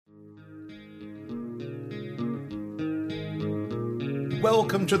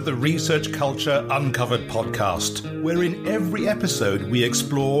Welcome to the Research Culture Uncovered podcast, where in every episode we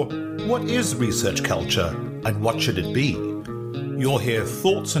explore what is research culture and what should it be. You'll hear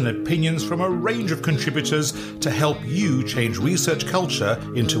thoughts and opinions from a range of contributors to help you change research culture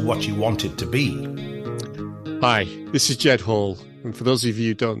into what you want it to be. Hi, this is Jed Hall, and for those of you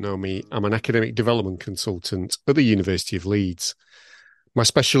who don't know me, I'm an academic development consultant at the University of Leeds. My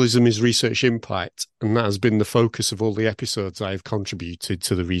specialism is research impact, and that has been the focus of all the episodes I have contributed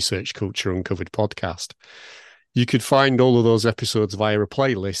to the Research Culture Uncovered podcast. You could find all of those episodes via a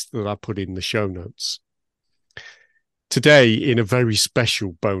playlist that I put in the show notes. Today, in a very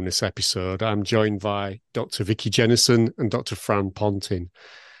special bonus episode, I'm joined by Dr. Vicky Jennison and Dr. Fran Pontin.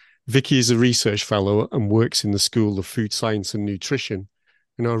 Vicky is a research fellow and works in the School of Food Science and Nutrition,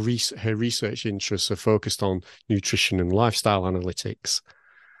 and her research interests are focused on nutrition and lifestyle analytics.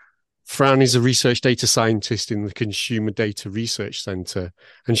 Fran is a research data scientist in the Consumer Data Research Centre,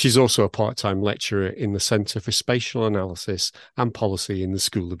 and she's also a part-time lecturer in the Centre for Spatial Analysis and Policy in the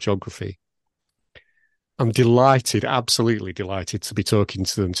School of Geography. I'm delighted, absolutely delighted to be talking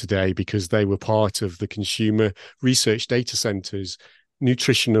to them today because they were part of the Consumer Research Data Centre's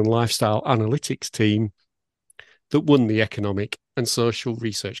Nutrition and Lifestyle Analytics team that won the Economic and Social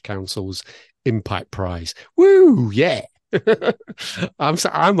Research Council's Impact Prize. Woo, yeah.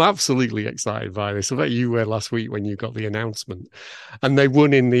 I'm absolutely excited by this. I bet you were last week when you got the announcement. And they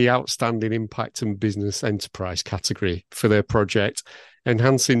won in the Outstanding Impact and Business Enterprise category for their project,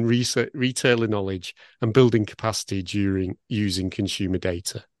 Enhancing Retailer Knowledge and Building Capacity during using consumer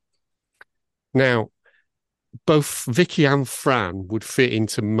data. Now, both Vicky and Fran would fit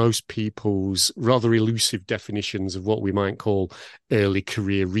into most people's rather elusive definitions of what we might call early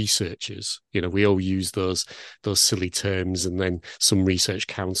career researchers. You know, we all use those silly terms, and then some research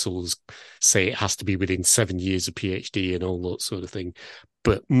councils say it has to be within 7 years of PhD and all that sort of thing.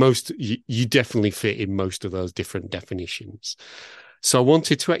 But you definitely fit in most of those different definitions. So I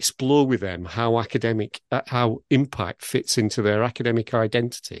wanted to explore with them how impact fits into their academic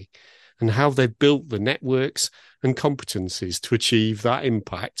identity, and how they've built the networks and competencies to achieve that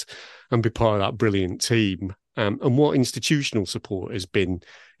impact and be part of that brilliant team, and what institutional support has been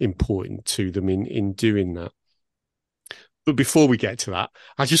important to them in doing that. But before we get to that,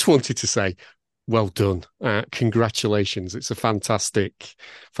 I just wanted to say, well done. Congratulations. It's a fantastic,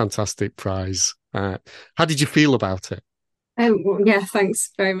 fantastic prize. How did you feel about it? Yeah, thanks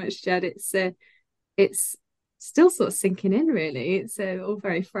very much, Jed. It's still sort of sinking in, really. It's all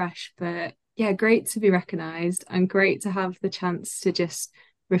very fresh, but yeah, great to be recognised and great to have the chance to just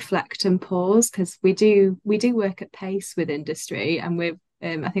reflect and pause, because we do work at pace with industry, and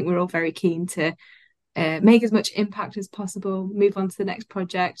I think we're all very keen to make as much impact as possible, move on to the next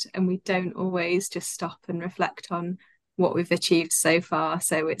project, and we don't always just stop and reflect on what we've achieved so far.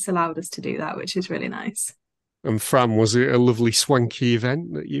 So it's allowed us to do that, which is really nice. And Fran, was it a lovely swanky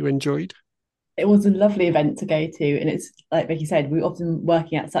event that you enjoyed? It was a lovely event to go to, and it's like Vicky said, we're often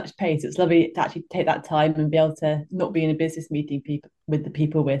working at such pace. It's lovely to actually take that time and be able to not be in a business meeting with the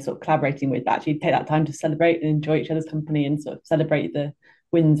people we're sort of collaborating with, but actually take that time to celebrate and enjoy each other's company and sort of celebrate the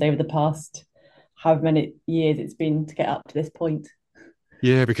wins over the past however many years it's been to get up to this point.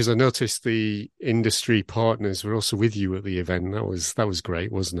 Yeah, because I noticed the industry partners were also with you at the event. That was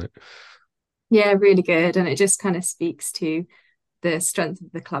great, wasn't it? Yeah, really good, and it just kind of speaks to the strength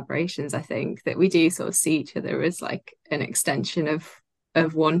of the collaborations. I think that we do sort of see each other as like an extension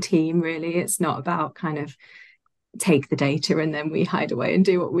of one team, really. It's not about kind of take the data and then we hide away and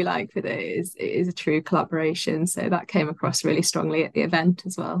do what we like with it. It is a true collaboration. So that came across really strongly at the event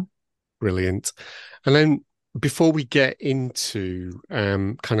as well. Brilliant. And then before we get into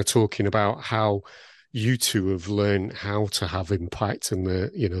kind of talking about how you two have learned how to have impact and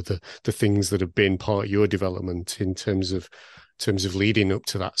the things that have been part of your development in terms of leading up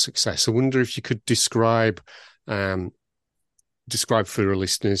to that success, I wonder if you could describe for our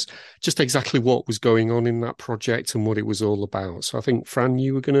listeners just exactly what was going on in that project and what it was all about. So I think, Fran,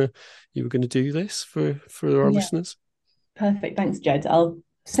 you were gonna do this for our listeners. Perfect, thanks, Jed. I'll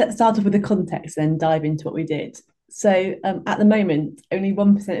start off with the context and dive into what we did. So at the moment, only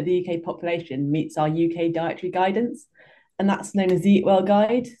 1% of the UK population meets our UK dietary guidance, and that's known as the Eat Well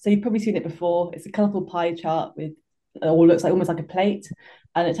Guide. So you've probably seen it before. It's a colourful pie chart with or looks like almost like a plate,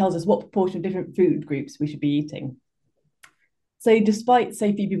 and it tells us what proportion of different food groups we should be eating. So despite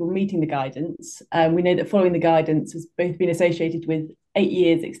so few people meeting the guidance, we know that following the guidance has both been associated with 8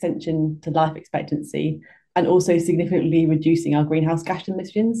 years extension to life expectancy and also significantly reducing our greenhouse gas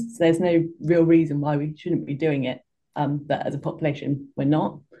emissions. So there's no real reason why we shouldn't be doing it, but as a population, we're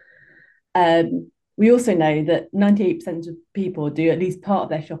not. We also know that 98% of people do at least part of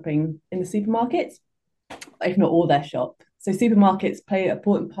their shopping in the supermarkets, if not all their shop. So supermarkets play an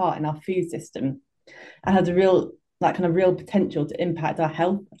important part in our food system and has a real real potential to impact our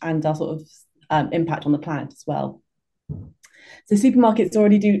health and our sort of impact on the planet as well. So supermarkets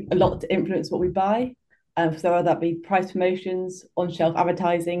already do a lot to influence what we buy. So whether that be price promotions, on-shelf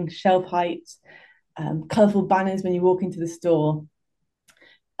advertising, shelf height, colourful banners when you walk into the store.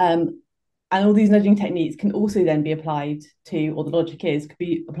 And all these nudging techniques can also then be applied to, or the logic is, could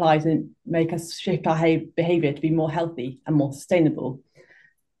be applied and make us shift our behaviour to be more healthy and more sustainable.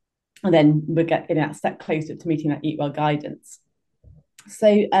 And then we're getting that step closer to meeting that Eat Well guidance. So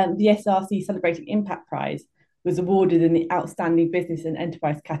the SRC Celebrating Impact Prize was awarded in the Outstanding Business and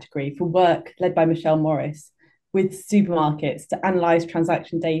Enterprise category for work led by Michelle Morris with supermarkets to analyse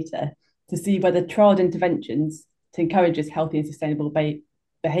transaction data to see whether trialled interventions to encourage this healthy and sustainable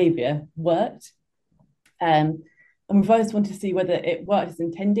behaviour worked. And we've always wanted to see whether it worked as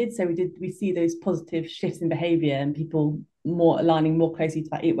intended. So we see those positive shifts in behaviour and people aligning more closely to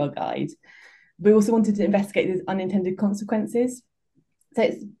that Eat Well guide. We also wanted to investigate those unintended consequences. So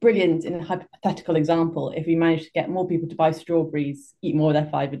it's brilliant in a hypothetical example if we manage to get more people to buy strawberries, eat more of their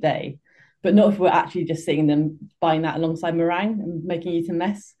 5 a day, but not if we're actually just seeing them buying that alongside meringue and making it a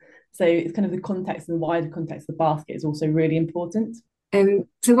mess. So it's kind of the context and wider context of the basket is also really important.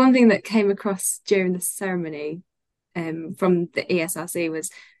 So one thing that came across during the ceremony from the ESRC was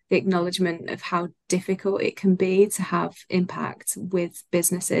the acknowledgement of how difficult it can be to have impact with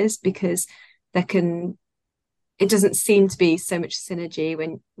businesses, because it doesn't seem to be so much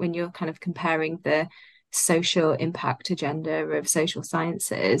synergy when you're kind of comparing the social impact agenda of social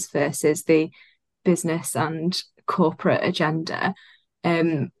sciences versus the business and corporate agenda.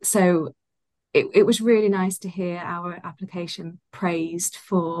 So it was really nice to hear our application praised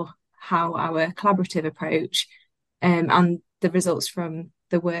for how our collaborative approach and the results from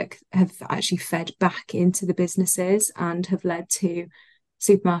the work have actually fed back into the businesses and have led to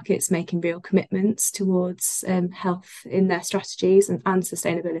supermarkets making real commitments towards health in their strategies and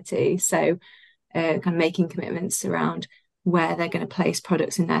sustainability. So kind of making commitments around where they're going to place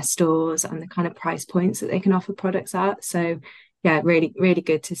products in their stores and the kind of price points that they can offer products at. So yeah, really, really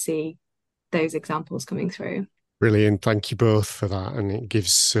good to see those examples coming through. Brilliant. Thank you both for that. And it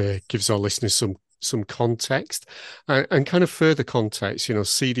gives our listeners some context and kind of further context.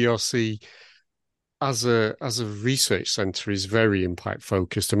 CDRC as a research centre is very impact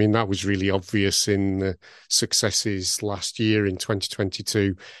focused. I mean, that was really obvious in the successes last year in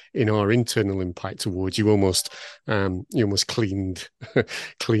 2022 in our internal impact awards. You almost cleaned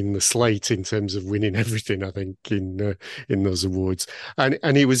the slate in terms of winning everything, I think, in those awards.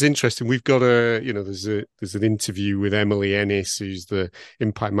 And it was interesting. We've got there's an interview with Emily Ennis, who's the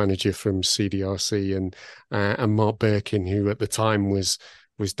impact manager from CDRC, and Mark Birkin, who at the time was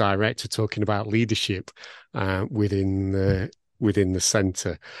director, talking about leadership within the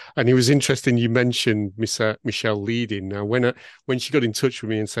centre. And it was interesting you mentioned Michelle leading. Now, when she got in touch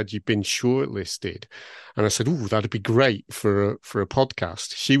with me and said you've been shortlisted, and I said, "Oh, that'd be great for a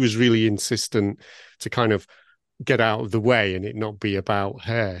podcast," she was really insistent to kind of get out of the way and it not be about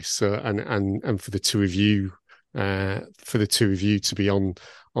her. So and for the two of you to be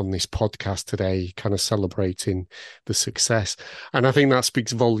on this podcast today, kind of celebrating the success. And I think that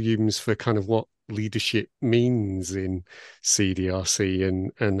speaks volumes for kind of what leadership means in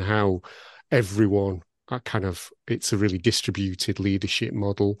CDRC and how everyone it's a really distributed leadership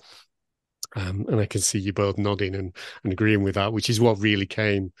model. And I can see you both nodding and agreeing with that, which is what really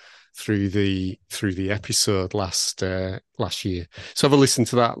came through the episode last year. So have a listen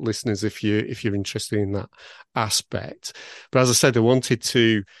to that, listeners, if you're interested in that aspect. But as I said, I wanted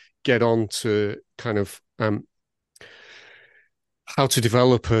to get on to kind of how to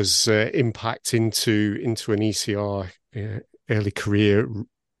develop us impact into an ECR early career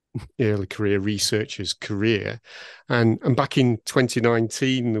researcher's career. And back in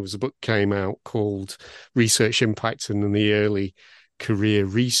 2019, there was a book came out called Research Impact and the Early Career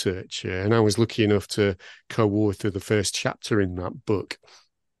Researcher. And I was lucky enough to co-author the first chapter in that book.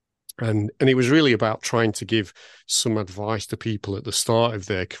 And it was really about trying to give some advice to people at the start of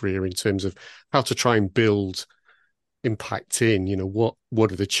their career in terms of how to try and build impact in, what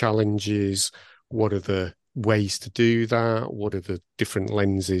are the challenges, what are the ways to do that, what are the different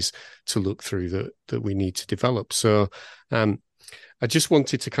lenses to look through that we need to develop. So I just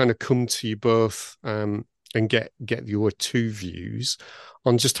wanted to kind of come to you both and get your two views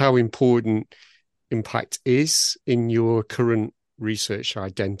on just how important impact is in your current research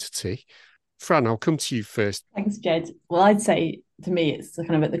identity. Fran, I'll come to you first. Thanks, Jed. Well, I'd say to me, it's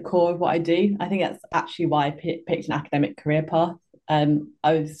kind of at the core of what I do. I think that's actually why I picked an academic career path.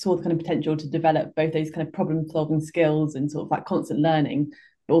 I saw the kind of potential to develop both those kind of problem solving skills and sort of like constant learning,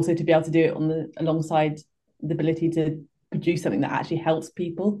 but also to be able to do it alongside the ability to produce something that actually helps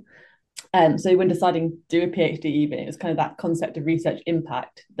people. So when deciding to do a PhD, even it was kind of that concept of research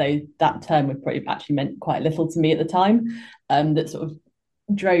impact, though that term would probably actually meant quite little to me at the time. That sort of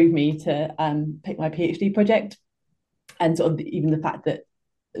drove me to pick my PhD project, and sort of even the fact that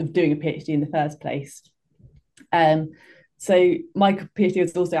of doing a PhD in the first place. So my PhD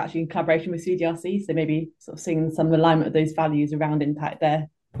was also actually in collaboration with CDRC, so maybe sort of seeing some alignment of those values around impact there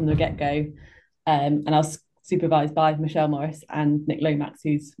from the get-go. And I was supervised by Michelle Morris and Nick Lomax,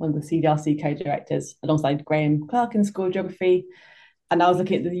 who's one of the CDRC co-directors, alongside Graham Clark in School of Geography. And I was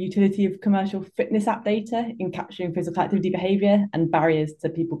looking at the utility of commercial fitness app data in capturing physical activity behaviour and barriers to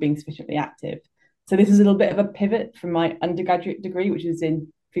people being sufficiently active. So this is a little bit of a pivot from my undergraduate degree, which is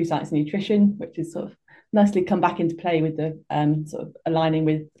in food science and nutrition, which is sort of nicely come back into play with the sort of aligning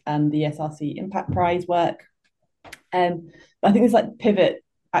with the SRC Impact Prize work. But I think this like pivot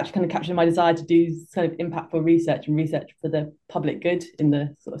actually kind of captured my desire to do kind of impactful research and research for the public good in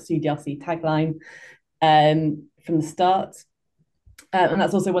the sort of CDRC tagline from the start. And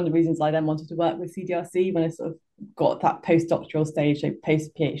that's also one of the reasons I then wanted to work with CDRC when I sort of got that postdoctoral stage, so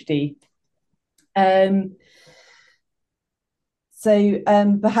post PhD. So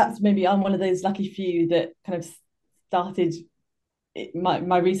perhaps maybe I'm one of those lucky few that kind of started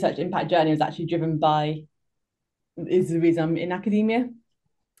my research impact journey was actually driven by, is the reason I'm in academia.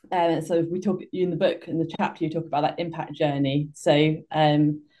 So we talk in the book, in the chapter, you talk about that impact journey. So I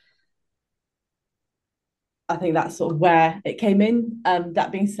think that's sort of where it came in.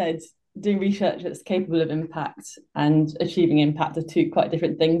 That being said, doing research that's capable of impact and achieving impact are two quite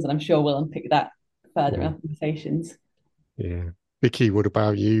different things, and I'm sure we'll unpick that further in our conversations. Yeah. Vicky, what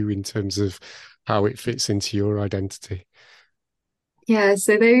about you in terms of how it fits into your identity? Yeah,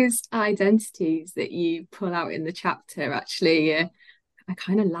 so those identities that you pull out in the chapter actually, I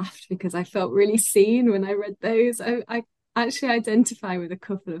kind of laughed because I felt really seen when I read those. I actually identify with a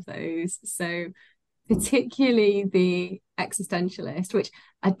couple of those. So particularly the existentialist, which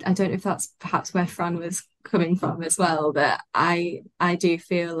I don't know if that's perhaps where Fran was coming from as well, that I do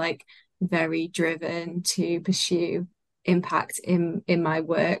feel like very driven to pursue impact in my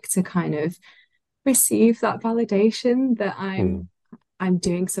work, to kind of receive that validation that I'm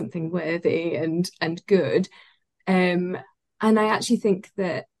doing something worthy and good. And I actually think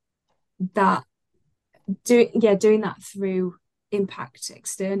that doing that through impact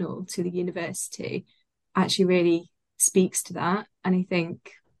external to the university actually really speaks to that. And I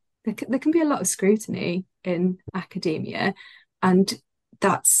think there can be a lot of scrutiny in academia, and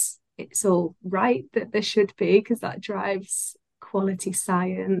it's all right that there should be, because that drives quality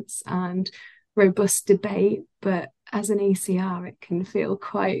science and robust debate. But as an ECR, it can feel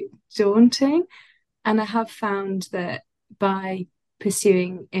quite daunting. And I have found that by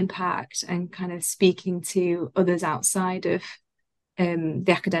pursuing impact and kind of speaking to others outside of the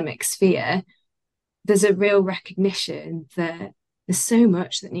academic sphere, there's a real recognition that there's so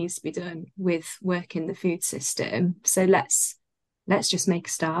much that needs to be done with work in the food system. So let's just make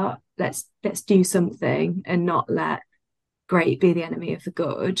a start. Let's do something and not let great be the enemy of the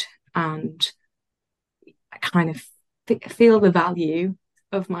good. And I kind of feel the value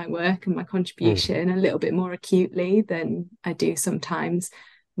of my work and my contribution a little bit more acutely than I do sometimes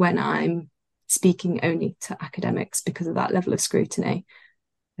when I'm speaking only to academics because of that level of scrutiny.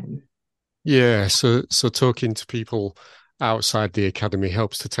 Yeah, so talking to people outside the academy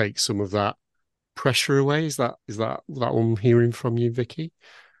helps to take some of that pressure away. Is that what I'm hearing from you, Vicky?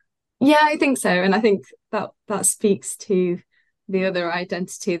 Yeah, I think so. And I think that speaks to the other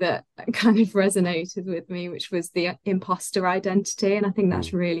identity that kind of resonated with me, which was the imposter identity. And I think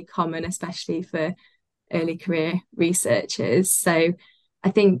that's really common, especially for early career researchers. So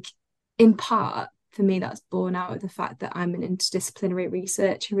I think in part, for me, that's born out of the fact that I'm an interdisciplinary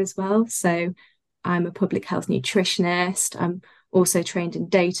researcher as well. So I'm a public health nutritionist. I'm also trained in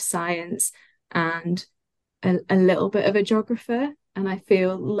data science and a little bit of a geographer. And I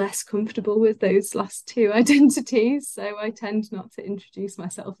feel less comfortable with those last two identities. So I tend not to introduce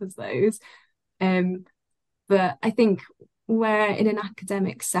myself as those. But I think where in an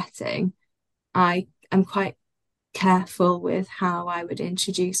academic setting, I am quite careful with how I would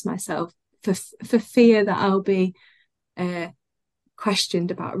introduce myself for fear that I'll be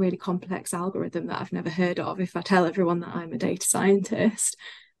questioned about a really complex algorithm that I've never heard of if I tell everyone that I'm a data scientist.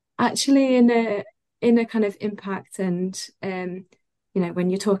 Actually, in a kind of impact and when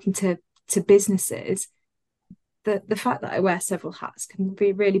you're talking to businesses, the fact that I wear several hats can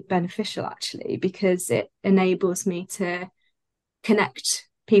be really beneficial actually, because it enables me to connect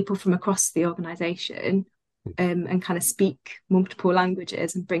people from across the organization, and kind of speak multiple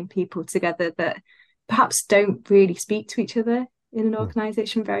languages and bring people together that perhaps don't really speak to each other in an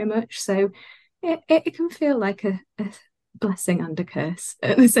organization very much. So it can feel like a blessing and a curse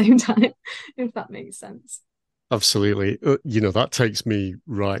at the same time, if that makes sense. Absolutely. That takes me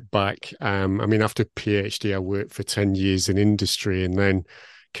right back. I mean, after PhD, I worked for 10 years in industry and then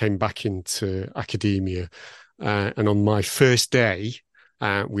came back into academia. And on my first day,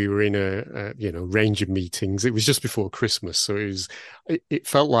 we were in a range of meetings. It was just before Christmas, so it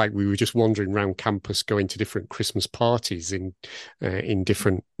felt like we were just wandering around campus, going to different Christmas parties in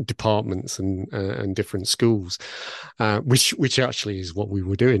different departments and different schools, which actually is what we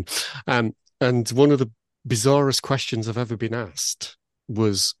were doing. And one of the bizarrest questions I've ever been asked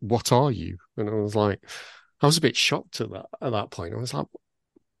was, "What are you?" And I was a bit shocked at that point. I was like,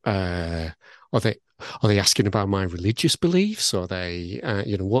 are they asking about my religious beliefs? Are they,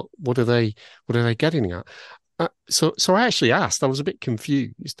 what are they getting at? So I actually asked. I was a bit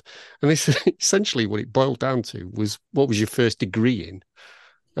confused, and this essentially what it boiled down to was, what was your first degree in?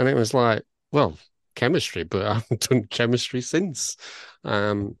 And it was like, well, chemistry, but I haven't done chemistry since.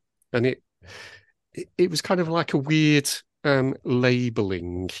 And it was kind of like a weird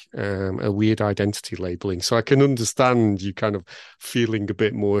labeling, a weird identity labeling. So I can understand you kind of feeling a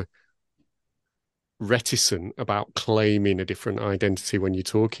bit more reticent about claiming a different identity when you're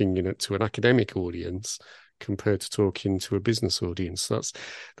talking to an academic audience compared to talking to a business audience.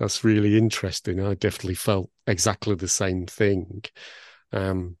 That's really interesting. I definitely felt exactly the same thing,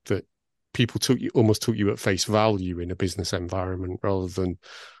 that people almost took you at face value in a business environment rather than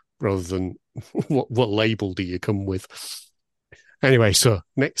what label do you come with. Anyway, so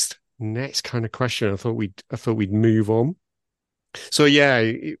next kind of question. I thought we'd move on. So yeah,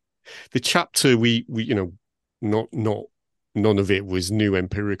 the chapter we not none of it was new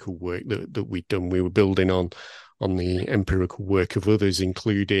empirical work that we'd done. We were building on the empirical work of others,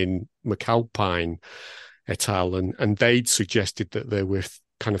 including McAlpine et al. And they'd suggested that there were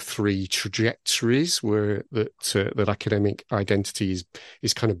kind of three trajectories that academic identity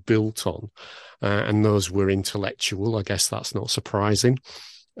is kind of built on, and those were intellectual. I guess that's not surprising,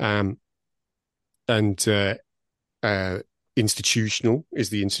 and institutional. Is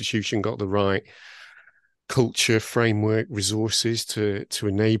the institution got the right culture, framework, resources to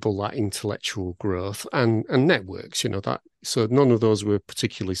enable that intellectual growth, and networks, so none of those were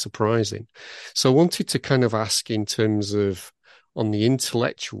particularly surprising. So I wanted to kind of ask, in terms of, on the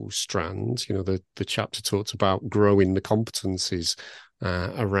intellectual strand, the chapter talks about growing the competencies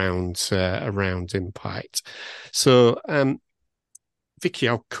around impact. So Vicky,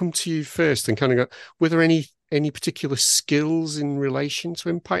 I'll come to you first and kind of go, were there any particular skills in relation to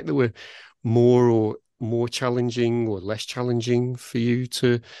impact that were more challenging or less challenging for you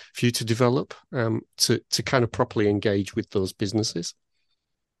to develop, to kind of properly engage with those businesses?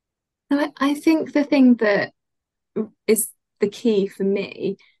 I think the thing that is the key for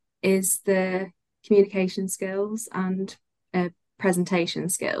me is the communication skills and presentation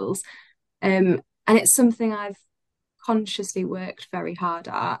skills. And it's something I've consciously worked very hard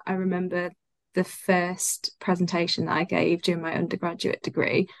at. I remember the first presentation that I gave during my undergraduate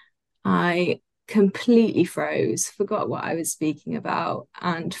degree, I completely froze, forgot what I was speaking about,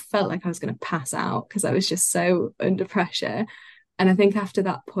 and felt like I was going to pass out because I was just so under pressure. And I think after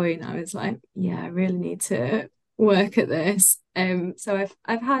that point, I was like, yeah, I really need to work at this. So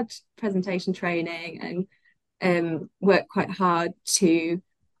I've had presentation training and worked quite hard to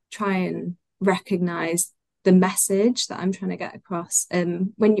try and recognize the message that I'm trying to get across.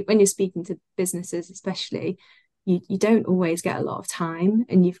 When you're speaking to businesses, especially, you don't always get a lot of time,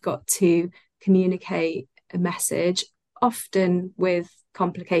 and you've got to communicate a message, often with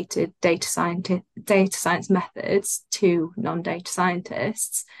complicated data science methods to non-data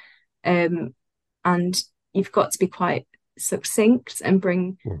scientists, and you've got to be quite succinct and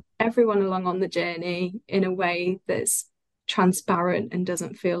bring everyone along on the journey in a way that's transparent and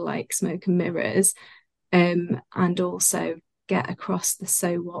doesn't feel like smoke and mirrors, and also get across the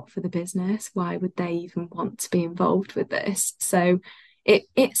so what for the business. Why would they even want to be involved with this? So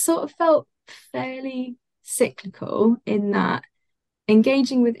it sort of felt fairly cyclical, in that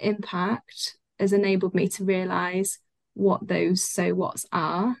engaging with impact has enabled me to realize what those so what's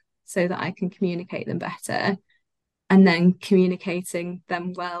are, so that I can communicate them better, and then communicating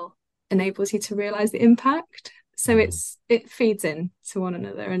them well enables you to realize the impact. So it feeds in to one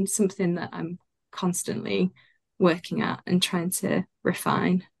another, and something that I'm constantly working at and trying to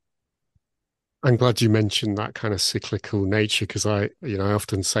refine. I'm glad you mentioned that kind of cyclical nature, because I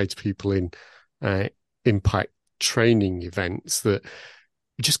often say to people in uh, impact training events that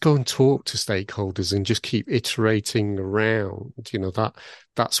just go and talk to stakeholders and just keep iterating around.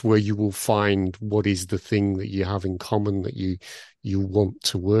 That's where you will find what is the thing that you have in common that you want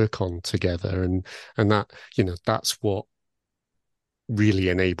to work on together, and that that's what really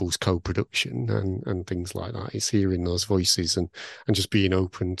enables co-production and things like that. Is hearing those voices and just being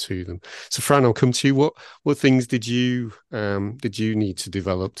open to them. So Fran, I'll come to you. What things did you need to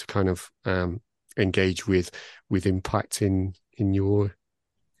develop to kind of engage with impact in your...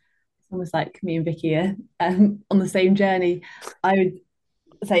 Almost like me and Vicky are on the same journey. I would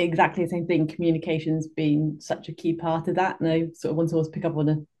say exactly the same thing. Communication's been such a key part of that. And I sort of want to also pick up on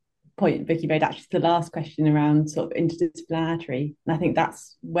a point Vicky made actually to the last question around sort of interdisciplinary. And I think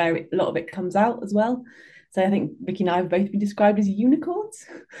that's where a lot of it comes out as well. So I think Vicky and I have both been described as unicorns.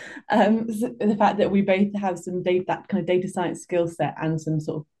 So the fact that we both have some data, that kind of data science skill set, and some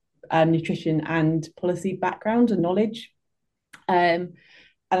sort of nutrition and policy background and knowledge. And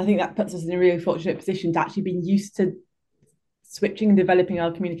I think that puts us in a really fortunate position to actually be used to switching and developing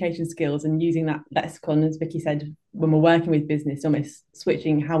our communication skills and using that lexicon, as Vicky said, when we're working with business, almost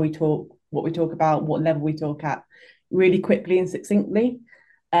switching how we talk, what we talk about, what level we talk at, really quickly and succinctly.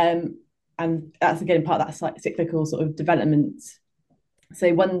 And that's again part of that cyclical sort of development.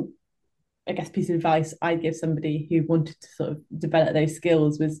 So one, I guess, piece of advice I'd give somebody who wanted to sort of develop those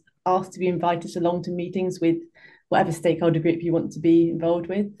skills was ask to be invited along to meetings with whatever stakeholder group you want to be involved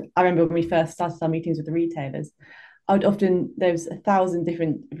with. I remember when we first started our meetings with the retailers, there's 1,000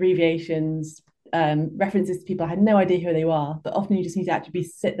 different abbreviations, references to people I had no idea who they are, but often you just need to actually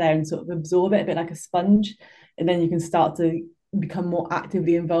sit there and sort of absorb it a bit like a sponge, and then you can start to become more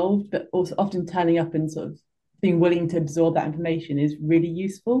actively involved. But also often turning up and sort of being willing to absorb that information is really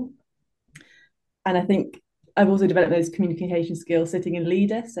useful. And I think I've also developed those communication skills sitting in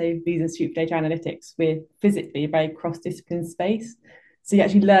Leader. So Leeds Institute for Data Analytics, we're physically a very cross-discipline space. So you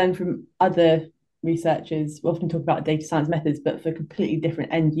actually learn from other researchers. We often talk about data science methods, but for completely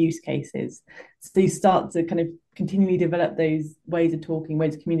different end use cases. So you start to kind of continually develop those ways of talking,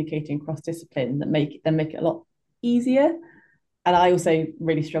 ways of communicating cross-discipline that make it a lot easier. And I also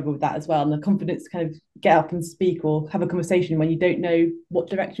really struggle with that as well. And the confidence to kind of get up and speak or have a conversation when you don't know what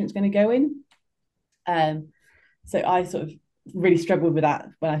direction it's going to go in. So I sort of really struggled with that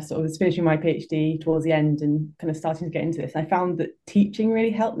when I sort of was finishing my PhD towards the end and kind of starting to get into this. I found that teaching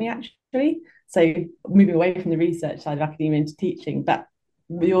really helped me actually. So moving away from the research side of academia into teaching, but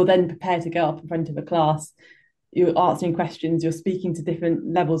you're then prepared to go up in front of a class, you're answering questions, you're speaking to different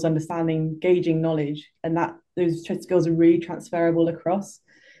levels of understanding, gauging knowledge, and that those skills are really transferable across.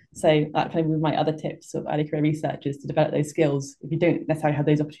 So that kind of my other tips of early career researchers to develop those skills. If you don't necessarily have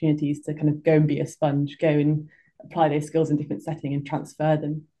those opportunities to kind of go and be a sponge, go and apply those skills in different setting and transfer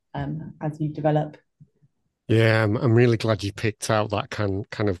them as you develop. Yeah, I'm really glad you picked out that kind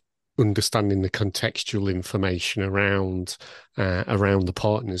of understanding the contextual information around the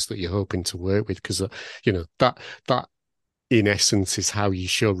partners that you're hoping to work with, because that in essence is how you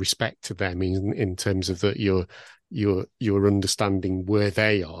show respect to them in terms of that you're understanding where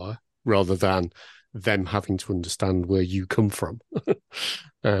they are rather than them having to understand where you come from.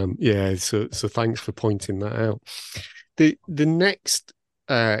 So thanks for pointing that out. The next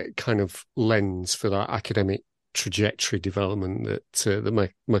kind of lens for that academic trajectory development that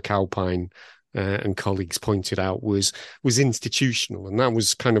McAlpine and colleagues pointed out was institutional, and that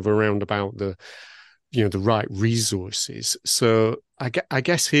was kind of around about the right resources. So I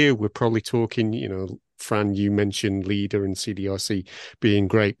guess here we're probably talking, Fran, you mentioned Leader and CDRC being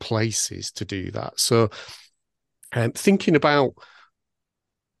great places to do that. So thinking about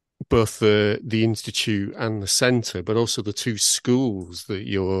both the institute and the centre, but also the two schools that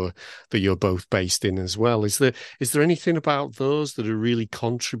you're both based in as well. Is there anything about those that are really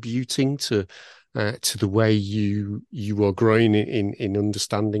contributing to the way you are growing in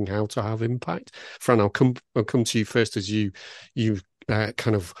understanding how to have impact? Fran, I'll come to you first, as you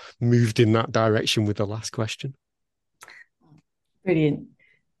kind of moved in that direction with the last question. Brilliant.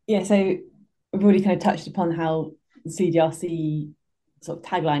 Yeah, so we've already kind of touched upon how CDRC sort of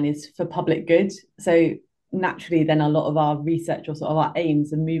tagline is for public good. So naturally, then a lot of our research or sort of our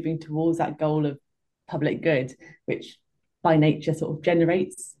aims are moving towards that goal of public good, which by nature sort of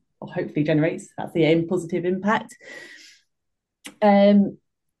generates, or hopefully generates, that's the aim, positive impact. And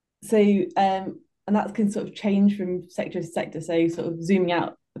that can sort of change from sector to sector. So sort of zooming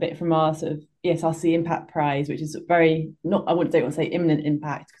out a bit from our sort of ESRC Impact Prize, which is very, not, I don't want to say imminent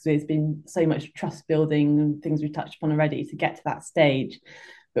impact, because there's been so much trust building and things we've touched upon already to get to that stage.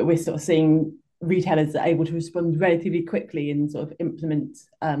 But we're sort of seeing retailers are able to respond relatively quickly and sort of implement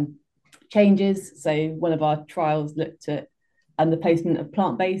changes. So one of our trials looked at the placement of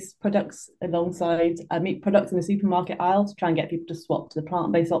plant-based products alongside meat products in the supermarket aisle to try and get people to swap to the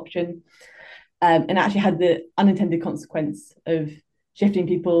plant-based option. And actually had the unintended consequence of shifting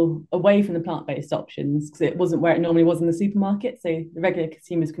people away from the plant-based options because it wasn't where it normally was in the supermarket. So the regular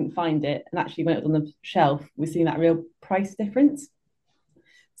consumers couldn't find it. And actually when it was on the shelf, we're seeing that real price difference.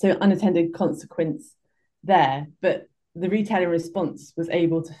 So unintended consequence there. But the retailer response was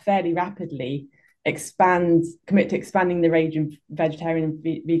able to fairly rapidly commit to expanding the range of vegetarian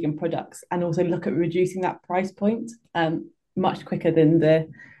and vegan products and also look at reducing that price point much quicker than the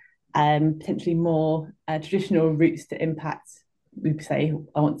potentially more traditional routes to impact. We say,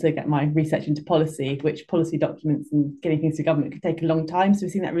 I want to get my research into policy, which policy documents and getting things to government could take a long time. So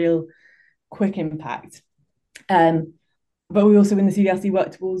we've seen that real quick impact. But we also in the CDRC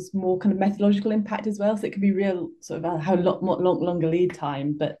work towards more kind of methodological impact as well. So it could be real sort of how a lot more longer lead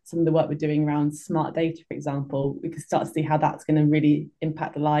time, but some of the work we're doing around smart data, for example, we could start to see how that's going to really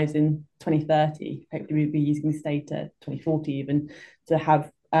impact the lives in 2030. Hopefully we'll be using this data 2040 even to have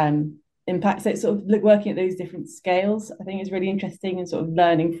impact. So it's sort of working at those different scales, I think is really interesting and sort of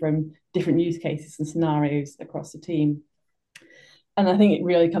learning from different use cases and scenarios across the team. And I think it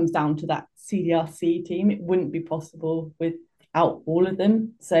really comes down to that CDRC team. It wouldn't be possible without all of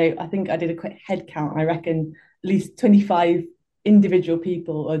them. So I think I did a quick head count. I reckon at least 25 individual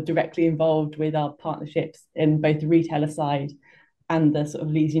people are directly involved with our partnerships in both the retailer side and the sort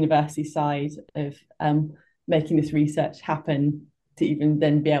of Leeds University side of making this research happen to even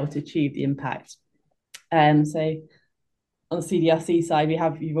then be able to achieve the impact. So on the CDRC side,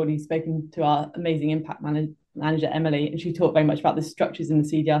 you've already spoken to our amazing impact manager, Emily, and she talked very much about the structures in the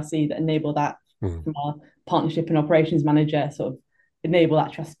CDRC that enable that from our partnership and operations manager, sort of enable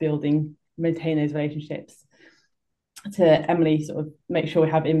that trust building, maintain those relationships. To Emily, sort of make sure we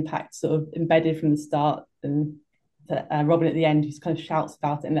have impact sort of embedded from the start, and to Robin at the end, who kind of shouts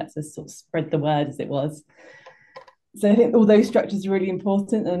about it and lets us sort of spread the word as it was. So I think all those structures are really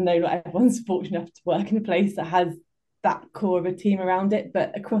important, and I know not everyone's fortunate enough to work in a place that has that core of a team around it.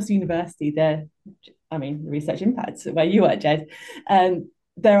 But across university, the research impacts where you are, Jed,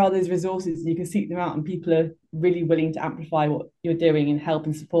 there are those resources and you can seek them out, and people are really willing to amplify what you're doing and help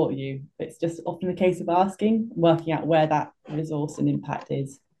and support you. It's just often a case of asking, working out where that resource and impact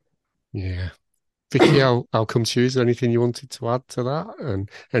is. Yeah. Vicky, I'll come to you. Is there anything you wanted to add to that, and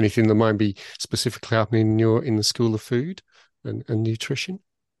anything that might be specifically happening in the School of Food and Nutrition?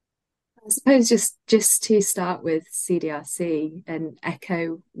 I suppose just to start with CDRC and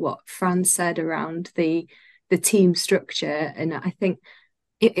echo what Fran said around the team structure, and I think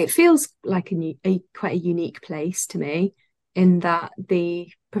it feels like quite a unique place to me in that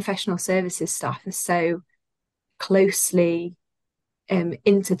the professional services staff are so closely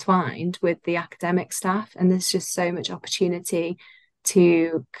intertwined with the academic staff, and there's just so much opportunity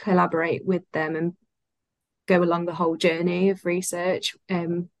to collaborate with them and go along the whole journey of research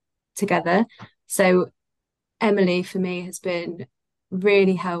together. So Emily for me has been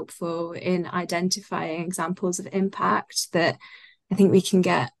really helpful in identifying examples of impact that I think we can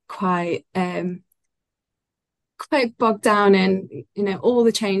get quite bogged down in, all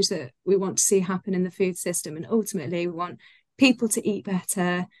the change that we want to see happen in the food system, and ultimately we want people to eat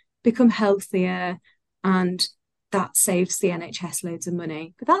better, become healthier, and that saves the NHS loads of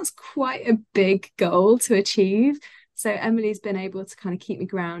money. But that's quite a big goal to achieve. So Emily's been able to kind of keep me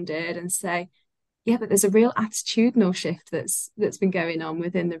grounded and say, yeah, but there's a real attitudinal shift that's been going on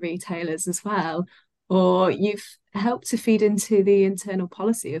within the retailers as well. Or you've helped to feed into the internal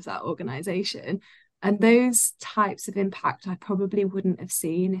policy of that organisation. And those types of impact I probably wouldn't have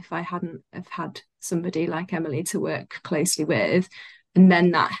seen if I hadn't have had somebody like Emily to work closely with. And then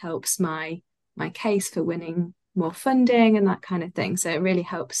that helps my case for winning more funding and that kind of thing. So it really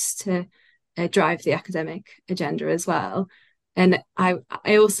helps to drive the academic agenda as well. And I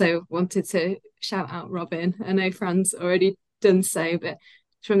also wanted to shout out Robin. I know Fran's already done so, but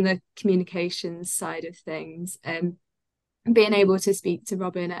from the communications side of things, being able to speak to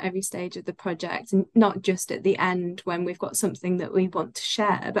Robin at every stage of the project, and not just at the end when we've got something that we want to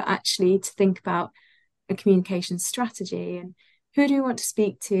share, but actually to think about a communication strategy and who do we want to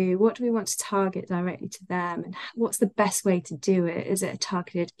speak to, what do we want to target directly to them, and what's the best way to do it? Is it a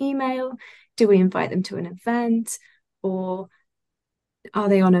targeted email? Do we invite them to an event, or are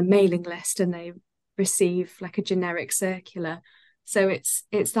they on a mailing list and they receive like a generic circular? So it's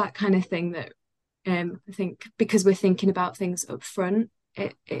that kind of thing that I think because we're thinking about things up front,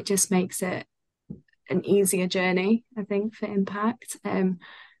 it just makes it an easier journey, I think, for impact.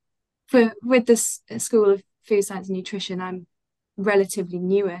 with this School of Food Science and Nutrition, I'm relatively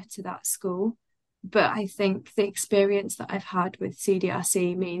newer to that school, but I think the experience that I've had with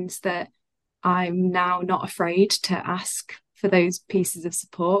CDRC means that I'm now not afraid to ask for those pieces of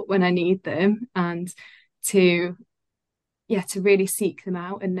support when I need them, and to to really seek them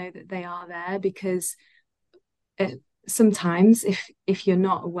out and know that they are there, because sometimes if you're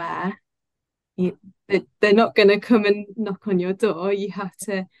not aware, they're not going to come and knock on your door. You have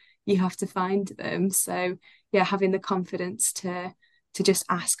to find them. So yeah, having the confidence to just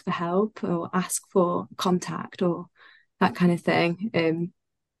ask for help or ask for contact or that kind of thing,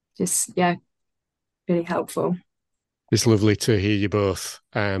 just really helpful. It's lovely to hear you both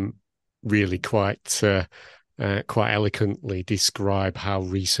really quite eloquently describe how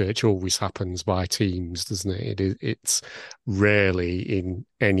research always happens by teams, doesn't it? It's rarely in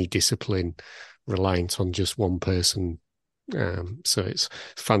any discipline reliant on just one person. So it's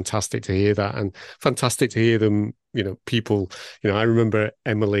fantastic to hear that, and fantastic to hear them, people, I remember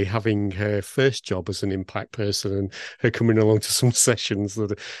Emily having her first job as an impact person and her coming along to some sessions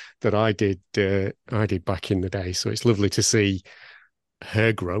that I did back in the day. So it's lovely to see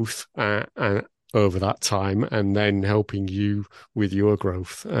her growth over that time, and then helping you with your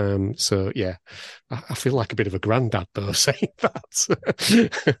growth. So yeah, I feel like a bit of a granddad though saying that.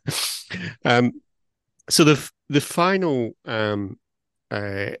 So the final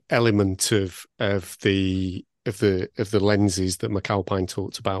element of the lenses that McAlpine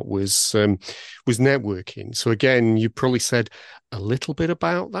talked about was networking. So again, you probably said a little bit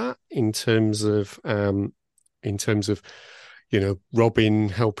about that in terms of Robin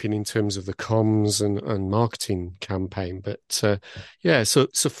helping in terms of the comms and marketing campaign. But so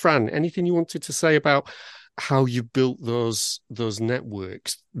Fran, anything you wanted to say about how you built those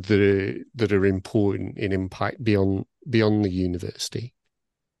networks that are important in impact beyond the university?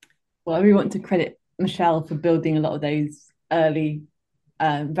 Well, I really want to credit Michelle for building a lot of those early,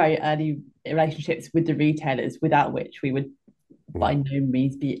 very early relationships with the retailers, without which we would by no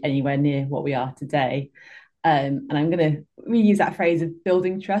means be anywhere near what we are today. And I'm going to reuse that phrase of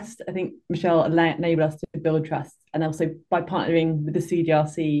building trust. I think Michelle enabled us to build trust, and also by partnering with the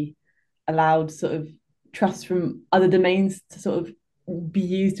CDRC allowed sort of trust from other domains to sort of be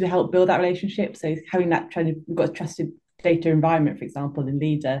used to help build that relationship. So having that we've got a trusted data environment, for example, in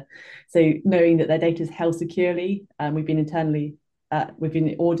Leader. So knowing that their data is held securely, we've been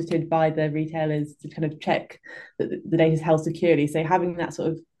audited by the retailers to kind of check that the data is held securely. So having that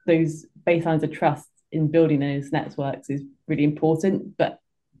sort of those baselines of trust in building those networks is really important. But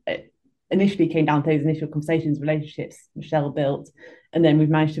it initially came down to those initial conversations, relationships Michelle built, and then we've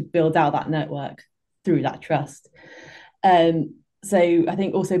managed to build out that network through that trust. So I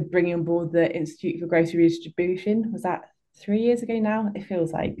think also bringing on board the Institute for Grocery Redistribution, was that 3 years ago now? It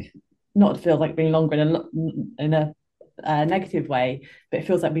feels like being longer in a negative way, but it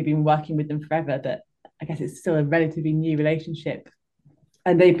feels like we've been working with them forever. But I guess it's still a relatively new relationship,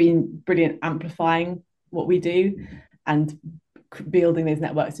 and they've been brilliant amplifying what we do and building those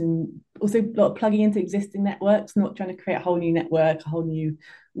networks, and also plugging into existing networks, not trying to create a whole new network, a whole new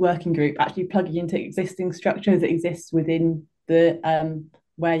working group, actually plugging into existing structures that exist within the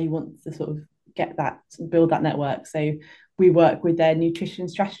where you want to sort of build that network. So we work with their nutrition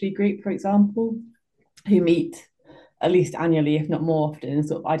strategy group, for example, who meet at least annually, if not more often, and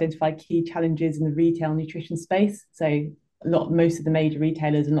sort of identify key challenges in the retail nutrition space. So most of the major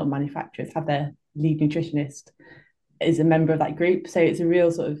retailers and a lot of manufacturers have their lead nutritionist is a member of that group. So it's a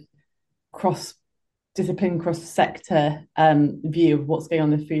real sort of cross-discipline, cross-sector view of what's going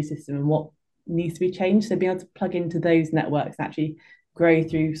on in the food system and what needs to be changed. So being able to plug into those networks and actually grow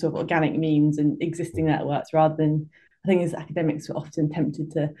through sort of organic means and existing networks, rather than, I think as academics we're often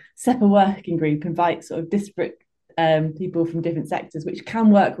tempted to set up a working group, invite sort of disparate people from different sectors, which can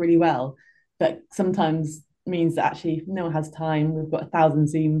work really well, but sometimes means that actually no one has time. We've got 1,000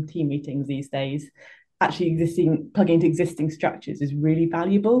 Zoom team meetings these days. Actually plugging into existing structures is really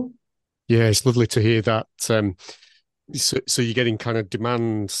valuable. Yeah, it's lovely to hear that. So you're getting kind of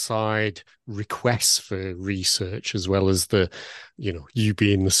demand side requests for research, as well as you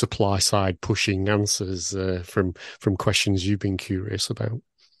being the supply side pushing answers from questions you've been curious about.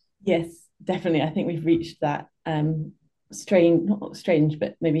 Yes, definitely. I think we've reached that not strange,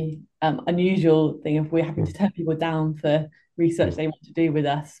 but maybe unusual thing of we're having to turn people down for research they want to do with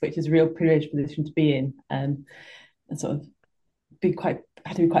us, which is a real privileged position to be in, and sort of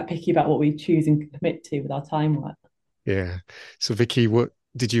have to be quite picky about what we choose and commit to with our time work. Yeah. So Vicky, what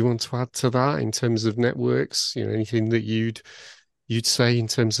did you want to add to that in terms of networks? Anything that you'd say in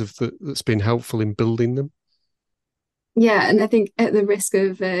terms of that's been helpful in building them? Yeah, and I think at the risk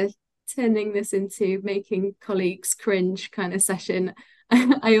of turning this into making colleagues cringe kind of session,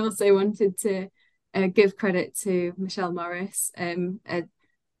 I also wanted to give credit to Michelle Morris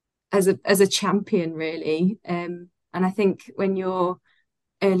as a champion, really. And I think when you're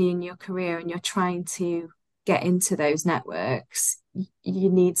early in your career and you're trying to get into those networks, you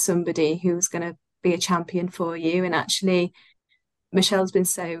need somebody who's going to be a champion for you. And actually, Michelle's been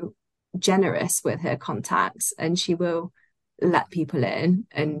so generous with her contacts, and she will let people in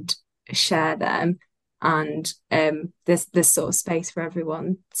and share them. And there's sort of space for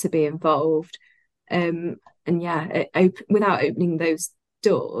everyone to be involved. And yeah, without opening those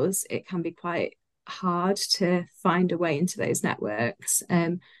doors, it can be quite hard to find a way into those networks.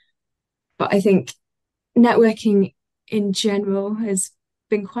 But I think networking in general has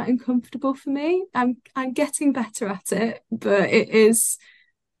been quite uncomfortable for me. I'm getting better at it, but it is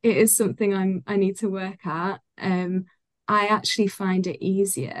something I need to work at. I actually find it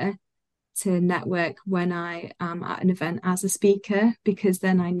easier to network when I am at an event as a speaker, because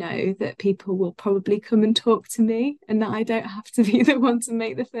then I know that people will probably come and talk to me and that I don't have to be the one to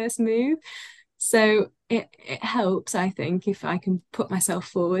make the first move. So it helps, I think, if I can put myself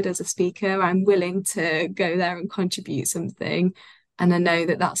forward as a speaker. I'm willing to go there and contribute something. And I know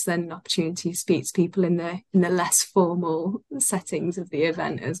that that's then an opportunity to speak to people in the less formal settings of the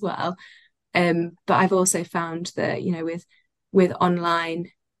event as well. But I've also found that, with online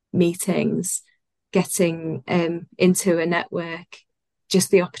meetings, getting into a network,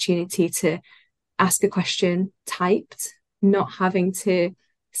 just the opportunity to ask a question typed, not having to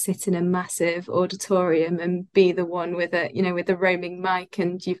sit in a massive auditorium and be the one with a roaming mic,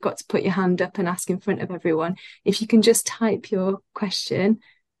 and you've got to put your hand up and ask in front of everyone. If you can just type your question,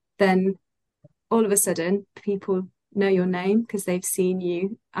 then all of a sudden people know your name because they've seen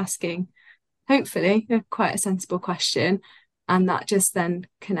you asking, hopefully, quite a sensible question. And that just then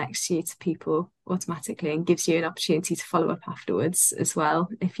connects you to people automatically and gives you an opportunity to follow up afterwards as well,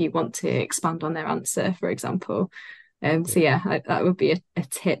 if you want to expand on their answer, for example. So yeah, that would be a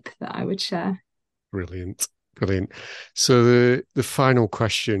tip that I would share. Brilliant. So the final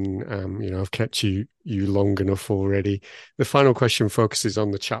question, I've kept you long enough already. The final question focuses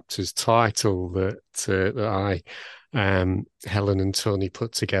on the chapter's title that I, Helen and Tony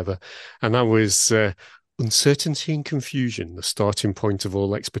put together, and that was Uncertainty and Confusion, the starting point of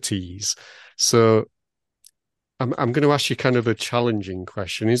all expertise. So I'm going to ask you kind of a challenging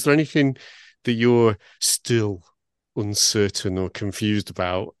question. Is there anything that you're still uncertain or confused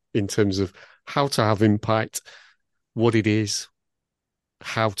about in terms of how to have impact, what it is,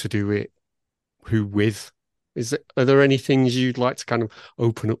 how to do it, who with? Are there any things you'd like to kind of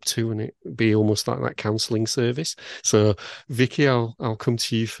open up to and it be almost like that counselling service? So, Vicky, I'll come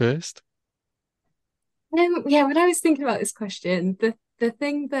to you first. Yeah, when I was thinking about this question, the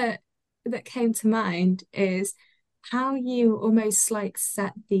thing that came to mind is how you almost like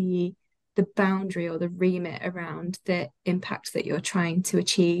set the boundary or the remit around the impact that you're trying to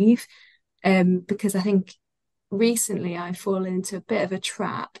achieve. Because I think recently I've fallen into a bit of a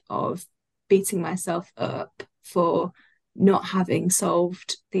trap of beating myself up for not having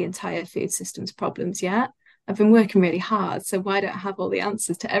solved the entire food system's problems yet. I've been working really hard, so why don't I have all the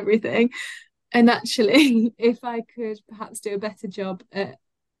answers to everything? And actually, if I could perhaps do a better job at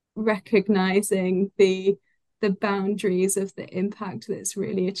recognizing the boundaries of the impact that's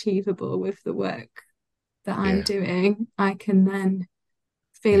really achievable with the work that I'm doing, I can then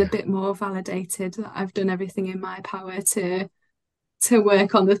feel a bit more validated that I've done everything in my power to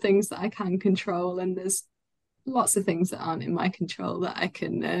work on the things that I can control. And there's lots of things that aren't in my control that I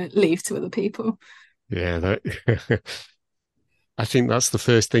can leave to other people. Yeah, I think that's the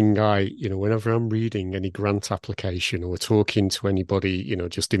first thing whenever I'm reading any grant application or talking to anybody,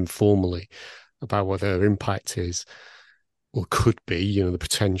 just informally about what their impact is or could be, the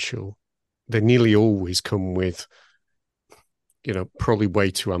potential, they nearly always come with, probably way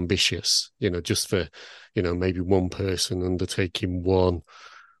too ambitious, just for, maybe one person undertaking one,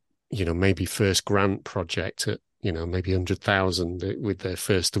 maybe first grant project at, maybe 100,000 with their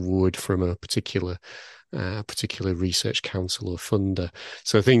first award from a particular research council or funder.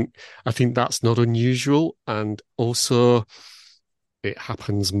 So I think that's not unusual, and also it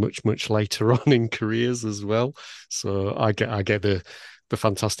happens much later on in careers as well. So I get the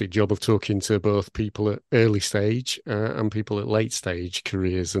fantastic job of talking to both people at early stage and people at late stage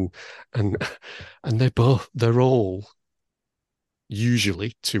careers, and they're all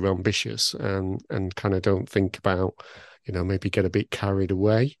usually too ambitious and kind of don't think about, maybe get a bit carried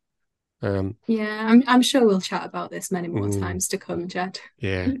away. I'm sure we'll chat about this many more times to come, Jed.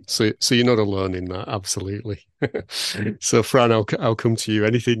 Yeah, so you're not alone in that, absolutely. So, Fran, I'll come to you.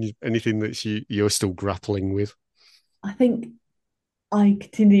 Anything that you're still grappling with? I think I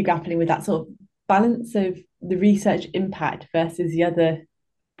continue grappling with that sort of balance of the research impact versus the other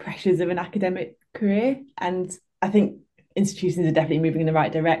pressures of an academic career. And I think institutions are definitely moving in the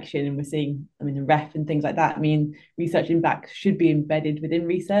right direction. And we're seeing, the REF and things like that. Research impact should be embedded within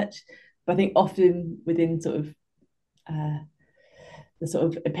research. But I think often within sort of the sort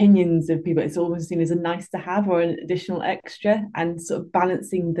of opinions of people, it's almost seen as a nice to have or an additional extra, and sort of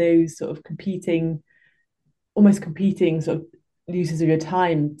balancing those sort of almost competing sort of uses of your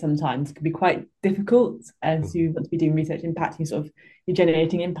time sometimes can be quite difficult. And so you want to be doing research impact, you're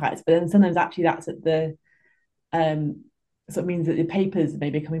generating impacts, but then sometimes actually that's at the sort of means that the papers may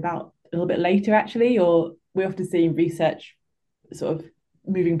be coming about a little bit later actually, or we often see research sort of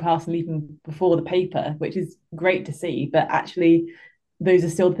moving past and leaving before the paper, which is great to see, but actually those are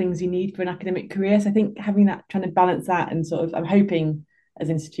still things you need for an academic career. So I think having that, trying to balance that, and sort of I'm hoping as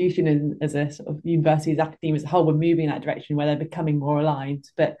an institution and as a sort of university, as academia as a whole, we're moving in that direction where they're becoming more aligned,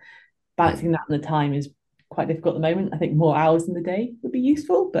 but balancing that on the time is quite difficult at the moment. I think more hours in the day would be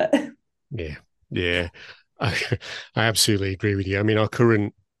useful, but yeah, I absolutely agree with you. I mean, our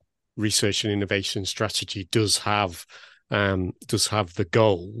current research and innovation strategy does have the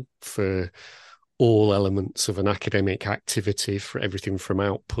goal for all elements of an academic activity, for everything from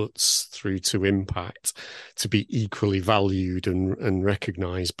outputs through to impact, to be equally valued and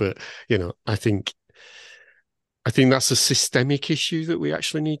recognised. But I think that's a systemic issue that we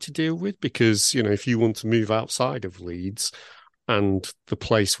actually need to deal with, because if you want to move outside of Leeds, and the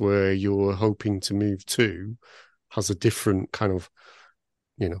place where you're hoping to move to has a different kind of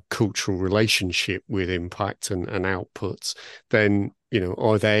cultural relationship with impact and outputs, then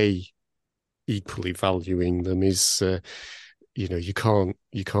are they equally valuing them? Is you can't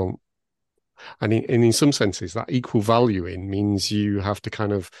and in some senses that equal valuing means you have to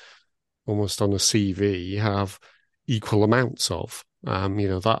kind of almost on a CV have equal amounts of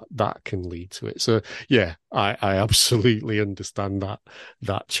that can lead to it. So yeah, I absolutely understand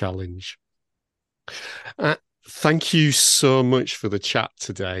that challenge. Thank you so much for the chat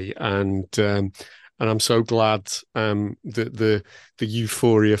today, and I'm so glad that the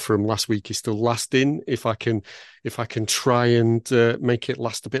euphoria from last week is still lasting. If I can try and make it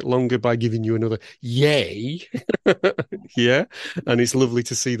last a bit longer by giving you another yay, yeah. And it's lovely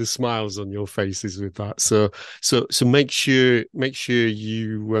to see the smiles on your faces with that. So make sure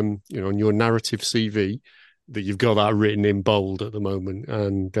you on your narrative CV that you've got that written in bold at the moment,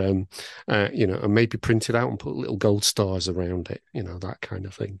 and and maybe print it out and put little gold stars around it, that kind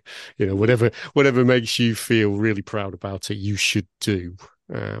of thing. Whatever makes you feel really proud about it, you should do.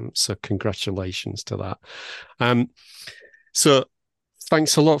 So congratulations to that. So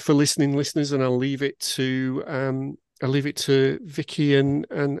thanks a lot for listening, listeners, and I'll leave it to Vicky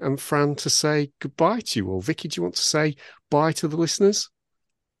and Fran to say goodbye to you all. Vicky, do you want to say bye to the listeners?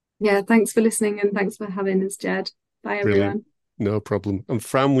 Yeah, thanks for listening, and thanks for having us, Jed. Bye, everyone. Brilliant. No problem. And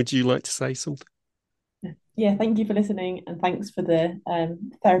Fran, would you like to say something? Yeah, thank you for listening, and thanks for the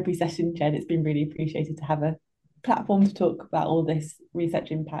therapy session, Jed. It's been really appreciated to have a platform to talk about all this research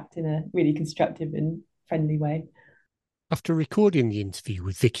impact in a really constructive and friendly way. After recording the interview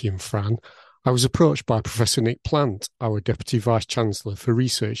with Vicky and Fran, I was approached by Professor Nick Plant, our Deputy Vice-Chancellor for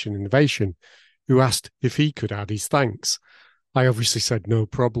Research and Innovation, who asked if he could add his thanks. I obviously said no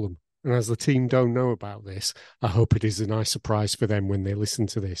problem, and as the team don't know about this, I hope it is a nice surprise for them when they listen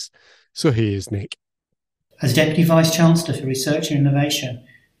to this. So here's Nick. As Deputy Vice-Chancellor for Research and Innovation,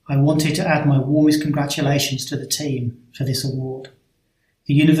 I wanted to add my warmest congratulations to the team for this award.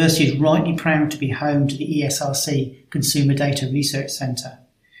 The university is rightly proud to be home to the ESRC Consumer Data Research Centre,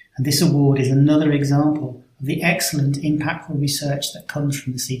 and this award is another example of the excellent, impactful research that comes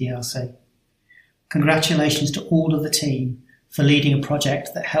from the CDRC. Congratulations to all of the team for leading a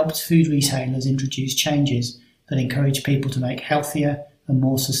project that helps food retailers introduce changes that encourage people to make healthier and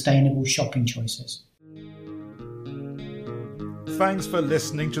more sustainable shopping choices. Thanks for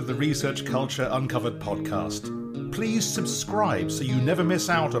listening to the Research Culture Uncovered podcast. Please subscribe so you never miss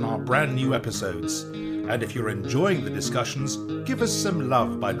out on our brand new episodes. And if you're enjoying the discussions, give us some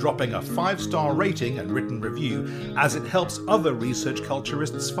love by dropping a 5-star rating and written review, as it helps other research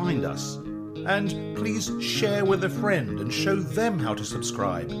culturists find us. And please share with a friend and show them how to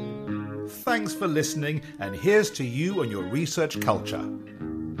subscribe. Thanks for listening, and here's to you and your research culture.